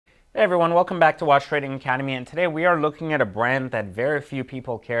Hey everyone, welcome back to Watch Trading Academy, and today we are looking at a brand that very few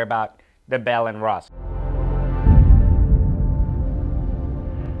people care about, the Bell & Ross.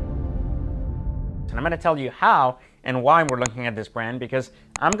 And I'm going to tell you how and why we're looking at this brand, because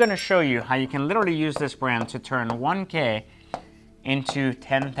I'm going to show you how you can literally use this brand to turn 1K into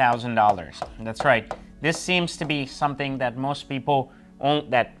 $10,000. That's right. This seems to be something that most people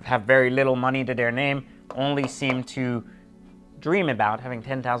that have very little money to their name only seem to dream about, having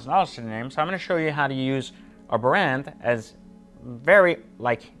 $10,000 to their name. So I'm going to show you how to use a brand as very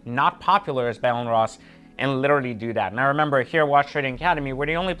not popular as Bell & Ross and literally do that. Now remember, here at Watch Trading Academy, we're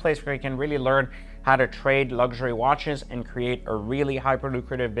the only place where you can really learn how to trade luxury watches and create a really hyper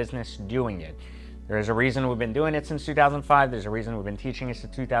lucrative business doing it. There's a reason we've been doing it since 2005. There's a reason we've been teaching it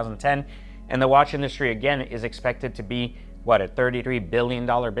since 2010. And the watch industry, again, is expected to be, what, a $33 billion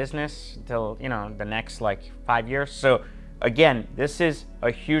business until, the next 5 years. So again, this is a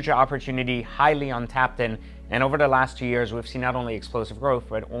huge opportunity, highly untapped in, and over the last 2 years, we've seen not only explosive growth,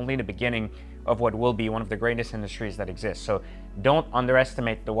 but only the beginning of what will be one of the greatest industries that exists. So don't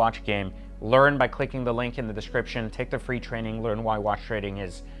underestimate the watch game. Learn by clicking the link in the description, take the free training, learn why watch trading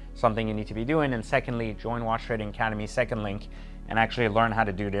is something you need to be doing, and secondly, join Watch Trading Academy, second link, and actually learn how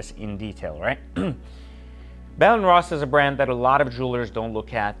to do this in detail, right? Bell & Ross is a brand that a lot of jewelers don't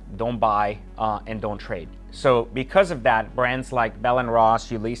look at, don't buy, and don't trade. So because of that, brands like Bell & Ross,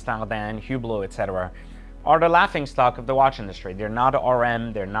 Ulysse Nardin, Hublot, etc. are the laughingstock of the watch industry. They're not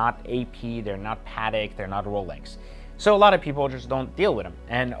RM, they're not AP, they're not Patek, they're not Rolex. So a lot of people just don't deal with them.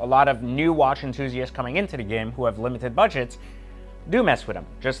 And a lot of new watch enthusiasts coming into the game who have limited budgets do mess with them.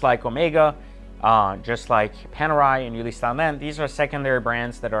 Just like Omega, just like Panerai and Ulysse Nardin. These are secondary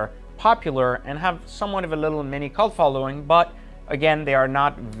brands that are popular and have somewhat of a little mini cult following, but again, they are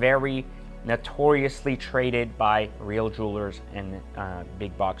not very notoriously traded by real jewelers and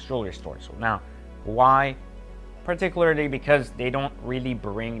big box jewelry stores. Now, why? Particularly because they don't really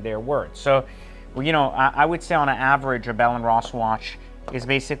bring their word. So, I would say on an average, a Bell & Ross watch is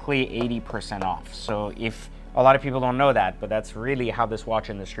basically 80% off. So if a lot of people don't know that, but that's really how this watch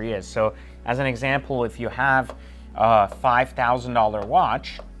industry is. So as an example, if you have a $5,000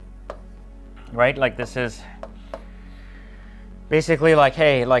 watch, right? This is basically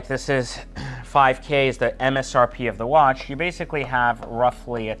this is 5K is the MSRP of the watch. You basically have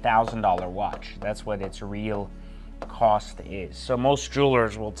roughly $1,000 watch. That's what its real cost is. So most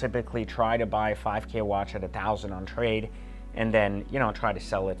jewelers will typically try to buy a 5K watch at $1,000 on trade, and then try to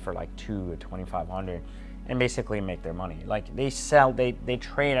sell it for $2,000 or $2,500 and basically make their money. They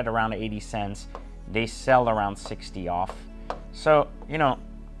trade at around 80 cents. They sell around 60 off. So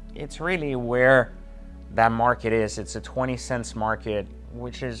it's really where that market is. It's a 20 cents market,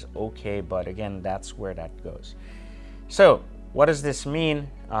 which is okay, but again, that's where that goes. So what does this mean?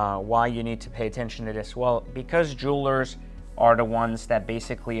 Why you need to pay attention to this? Well, because jewelers are the ones that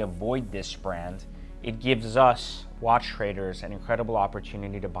basically avoid this brand, it gives us watch traders an incredible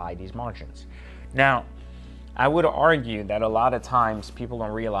opportunity to buy these margins. Now, I would argue that a lot of times people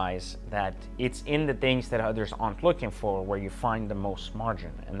don't realize that it's in the things that others aren't looking for where you find the most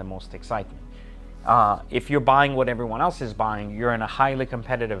margin and the most excitement. If you're buying what everyone else is buying, you're in a highly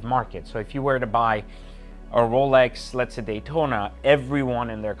competitive market. So if you were to buy a Rolex, let's say Daytona, everyone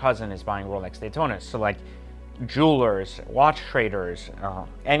and their cousin is buying Rolex Daytona. So jewelers, watch traders,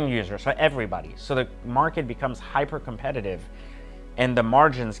 end users, so everybody. So the market becomes hyper competitive and the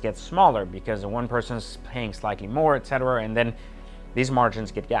margins get smaller because one person's paying slightly more, etc. And then these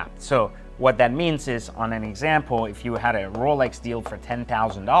margins get gapped. So what that means is, on an example, if you had a Rolex deal for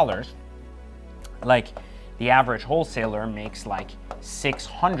 $10,000, the average wholesaler makes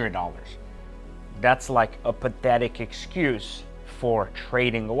 $600. That's a pathetic excuse for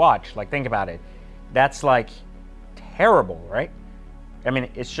trading a watch. Think about it. That's terrible, right? I mean,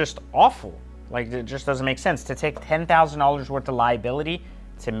 it's just awful. It just doesn't make sense. To take $10,000 worth of liability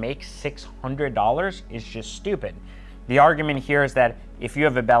to make $600 is just stupid. The argument here is that if you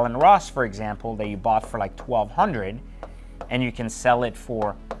have a Bell & Ross, for example, that you bought for $1,200 and you can sell it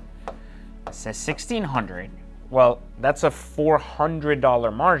for, it says $1,600, well, that's a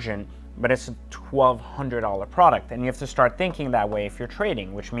 $400 margin, but it's a $1,200 product. And you have to start thinking that way if you're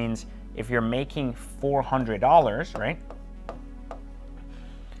trading, which means if you're making $400, right?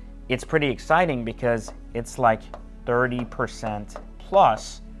 It's pretty exciting because it's 30%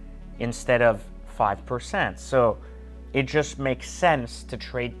 plus instead of 5%. So it just makes sense to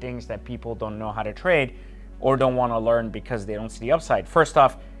trade things that people don't know how to trade or don't want to learn because they don't see the upside. First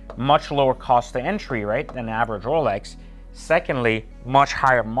off, much lower cost to entry, right, than average Rolex. Secondly, much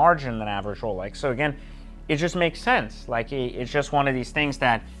higher margin than average Rolex. So again, it just makes sense. It's just one of these things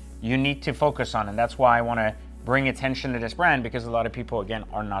that you need to focus on. And that's why I want to bring attention to this brand, because a lot of people, again,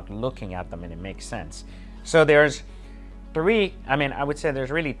 are not looking at them, and it makes sense. So there's I would say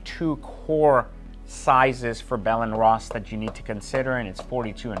there's really two core sizes for Bell & Ross that you need to consider, and it's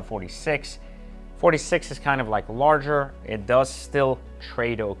 42 and 46. 46 is kind of like larger. It does still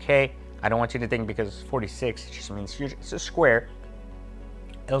trade okay. I don't want you to think because 46 it just means it's a square,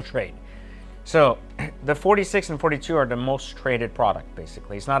 it'll trade. So the 46 and 42 are the most traded product,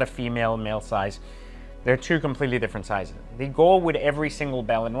 basically. It's not a female, male size. They're two completely different sizes. The goal with every single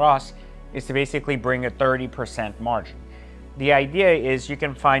Bell & Ross is to basically bring a 30% margin. The idea is you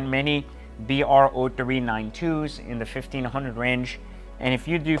can find many BR0392s in the 1500 range. And if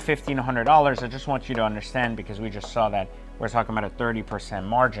you do $1,500, I just want you to understand, because we just saw that we're talking about a 30%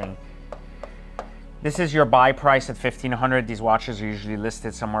 margin. This is your buy price at $1,500. These watches are usually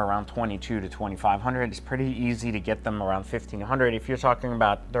listed somewhere around $2,200 to $2,500. It's pretty easy to get them around $1,500. If you're talking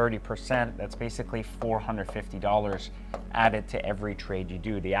about 30%, that's basically $450 added to every trade you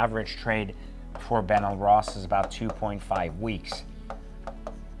do. The average trade for Bell & Ross is about 2.5 weeks.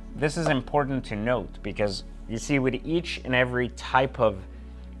 This is important to note because you see, with each and every type of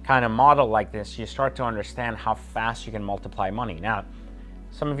kind of model like this, you start to understand how fast you can multiply money. Now,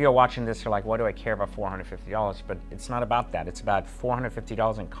 some of you are watching this, are like, why do I care about $450? But it's not about that. It's about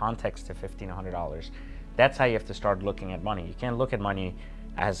 $450 in context to $1,500. That's how you have to start looking at money. You can't look at money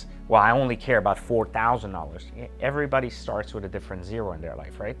as, well, I only care about $4,000. Everybody starts with a different zero in their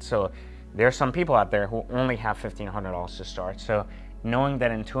life, right? So there are some people out there who only have $1,500 to start. So knowing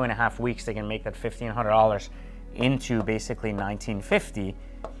that in 2.5 weeks they can make that $1,500 into basically $1,950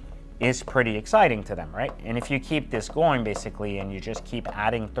 is pretty exciting to them, right? And if you keep this going basically, and you just keep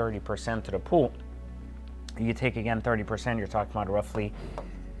adding 30% to the pool, you take again 30%, you're talking about roughly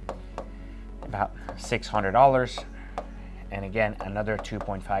about $600, and again another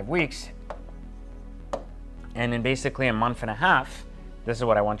 2.5 weeks, and in basically a month and a half, this is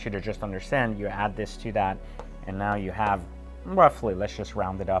what I want you to just understand. You add this to that, and now you have roughly, let's just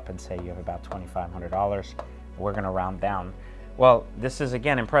round it up and say you have about $2,500. We're going to round down. Well, this is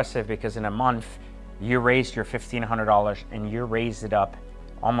again impressive because in a month you raised your $1,500 and you raised it up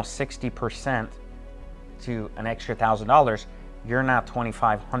almost 60% to an extra $1,000. You're now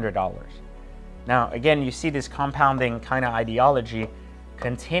 $2,500. Now again, you see this compounding kind of ideology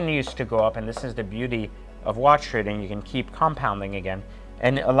continues to go up, and this is the beauty of watch trading. You can keep compounding again,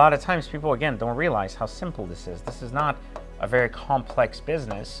 and a lot of times people again don't realize how simple this is. This is not a very complex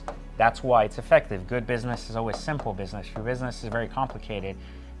business. That's why it's effective. Good business is always simple business. Your business is very complicated,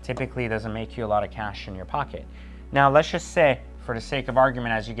 typically it doesn't make you a lot of cash in your pocket. Now let's just say, for the sake of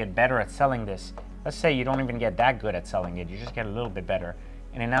argument, as you get better at selling this, let's say you don't even get that good at selling it, you just get a little bit better,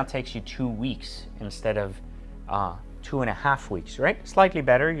 and it now takes you 2 weeks instead of 2.5 weeks, right? Slightly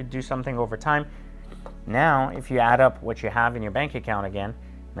better, you do something over time. Now if you add up what you have in your bank account again,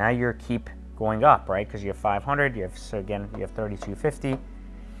 now you keep going up, right? Because you have 500, you have, so again, you have 3250,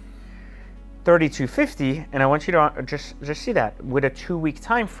 and I want you to just see that with a 2-week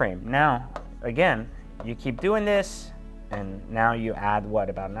time frame. Now, again, you keep doing this, and now you add what,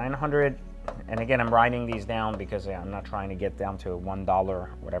 about 900, and again, I'm writing these down because I'm not trying to get down to a $1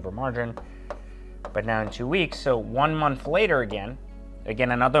 whatever margin, but now in 2 weeks, so 1 month later again,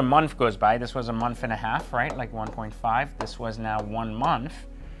 another month goes by. This was a month and a half, right? Like 1.5. This was now 1 month.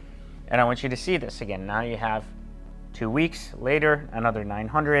 And I want you to see this again. Now you have 2 weeks later, another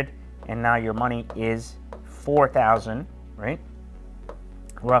 900, and now your money is $4,000, right?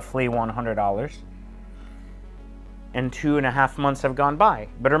 Roughly $100. And 2.5 months have gone by.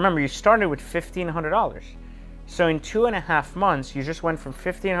 But remember, you started with $1,500. So in 2.5 months, you just went from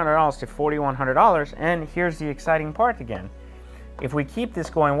 $1,500 to $4,100. And here's the exciting part again. If we keep this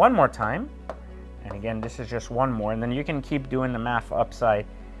going one more time, and again, this is just one more, and then you can keep doing the math upside.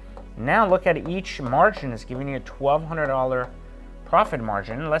 Now look at each margin is giving you a $1,200 profit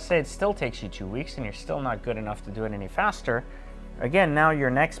margin. Let's say it still takes you 2 weeks and you're still not good enough to do it any faster. Again, now your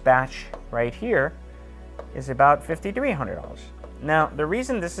next batch right here is about $5,300. Now, the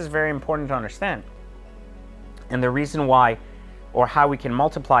reason this is very important to understand, and the reason why, or how we can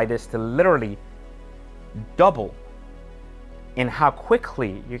multiply this to literally double in how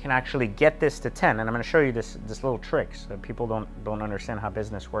quickly you can actually get this to 10, and I'm going to show you this little trick so that people don't understand how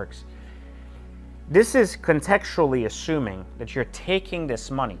business works. This is contextually assuming that you're taking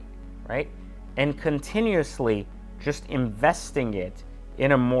this money, right, and continuously just investing it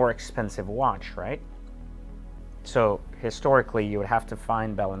in a more expensive watch, right? So historically, you would have to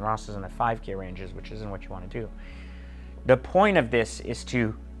find Bell & Rosses in the 5K ranges, which isn't what you want to do. The point of this is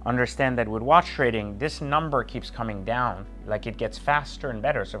to understand that with watch trading, this number keeps coming down. Like it gets faster and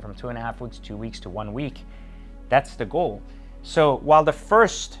better. So from 2.5 weeks, 2 weeks to 1 week, that's the goal. So while the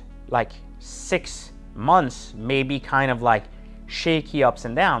first like 6 months may be kind of like shaky ups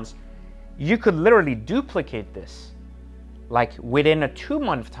and downs, you could literally duplicate this like within a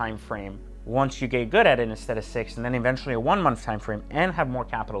 2-month time frame once you get good at it instead of 6, and then eventually a 1-month time frame, and have more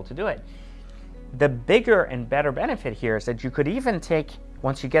capital to do it. The bigger and better benefit here is that you could even take,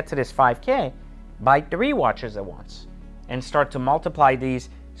 once you get to this 5K, buy 3 watches at once and start to multiply these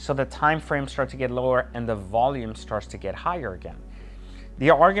so the time frames start to get lower and the volume starts to get higher again. The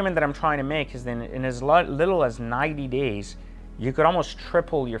argument that I'm trying to make is that in as little as 90 days, you could almost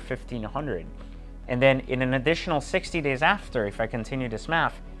triple your 1,500. And then in an additional 60 days after, if I continue this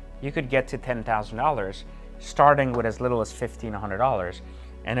math, you could get to $10,000, starting with as little as $1,500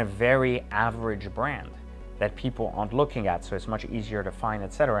 and a very average brand that people aren't looking at, so it's much easier to find,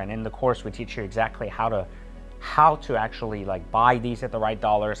 etc. And in the course, we teach you exactly how to actually like buy these at the right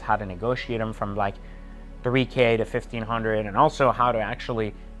dollars, how to negotiate them from like 3K to 1,500, and also how to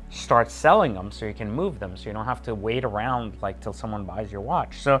actually start selling them so you can move them, so you don't have to wait around like till someone buys your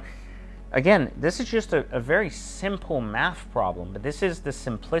watch. So again, this is just a very simple math problem, but this is the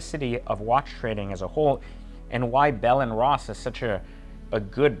simplicity of watch trading as a whole, and why Bell & Ross is such a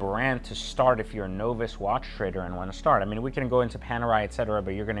good brand to start if you're a novice watch trader and want to start. I mean, we can go into Panerai, etc.,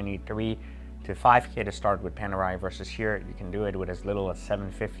 but you're going to need 3 to 5K to start with Panerai, versus here you can do it with as little as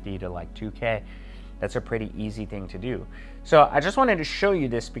 750 to like 2K. That's a pretty easy thing to do. So I just wanted to show you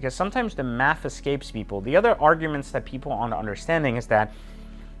this because sometimes the math escapes people. The other arguments that people aren't understanding is that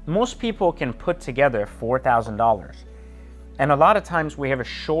most people can put together $4,000. And a lot of times we have a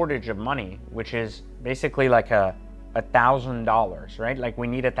shortage of money, which is basically like $1,000, right? Like we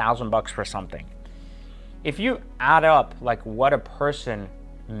need $1,000 for something. If you add up like what a person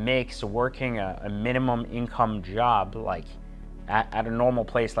makes working a minimum income job, like at a normal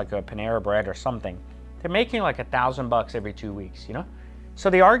place like a Panera Bread or something, they're making like $1,000 every 2 weeks, you know? So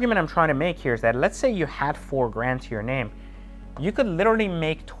the argument I'm trying to make here is that let's say you had $4,000 to your name, you could literally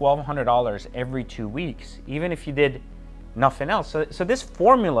make $1,200 every 2 weeks, even if you did nothing else. So this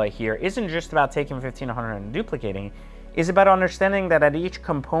formula here isn't just about taking 1,500 and duplicating it. It's about understanding that at each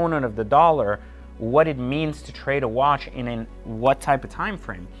component of the dollar, what it means to trade a watch in what type of time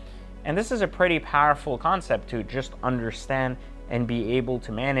frame. And this is a pretty powerful concept to just understand and be able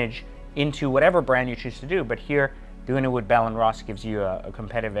to manage into whatever brand you choose to do. But here, doing it with Bell & Ross gives you a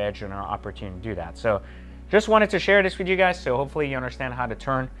competitive edge and an opportunity to do that. So just wanted to share this with you guys, so hopefully you understand how to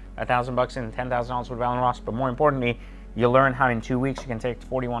turn $1,000 into $10,000 with Bell & Ross, but more importantly, you learn how in 2 weeks you can take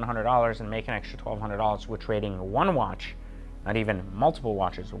 $4,100 and make an extra $1,200 with trading one watch, not even multiple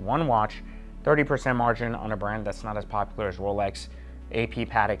watches, one watch, 30% margin on a brand that's not as popular as Rolex, AP,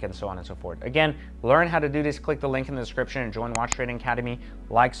 Patek, and so on and so forth. Again, learn how to do this. Click the link in the description and join Watch Trading Academy.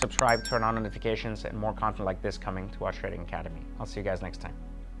 Like, subscribe, turn on notifications, and more content like this coming to Watch Trading Academy. I'll see you guys next time.